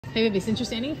Hey baby, since you're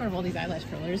standing in front of all these eyelash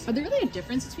curlers, are there really a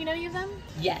difference between any of them?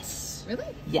 Yes. Really?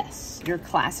 Yes. Your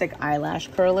classic eyelash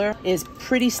curler is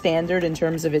pretty standard in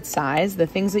terms of its size. The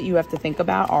things that you have to think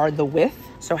about are the width.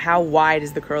 So how wide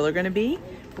is the curler going to be,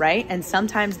 right? And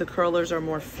sometimes the curlers are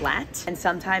more flat and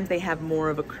sometimes they have more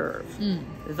of a curve.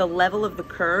 The level of the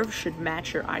curve should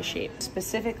match your eye shape.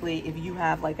 Specifically, if you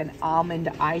have like an almond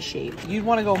eye shape, you'd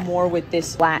want to go more with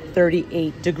this flat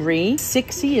 38 degree.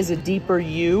 60 is a deeper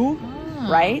U.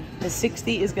 Right? The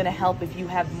 60 is going to help if you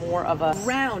have more of a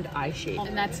round eye shape.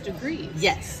 And that's degrees.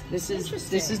 Yes, this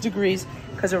is degrees,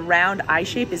 because a round eye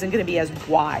shape isn't going to be as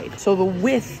wide. So the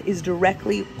width is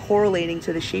directly correlating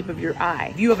to the shape of your eye.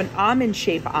 If you have an almond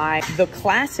shaped eye, the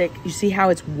classic, you see how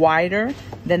it's wider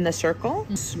than the circle?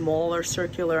 Smaller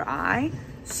circular eye,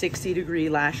 60 degree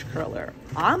lash curler.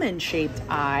 Almond shaped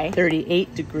eye,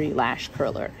 38 degree lash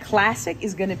curler. Classic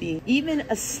is going to be even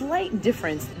a slight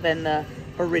difference than the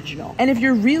original. And if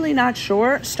you're really not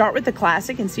sure, start with the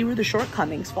classic and see where the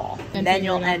shortcomings fall. And then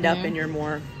you'll end up in your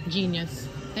more genius.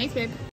 Thanks, babe.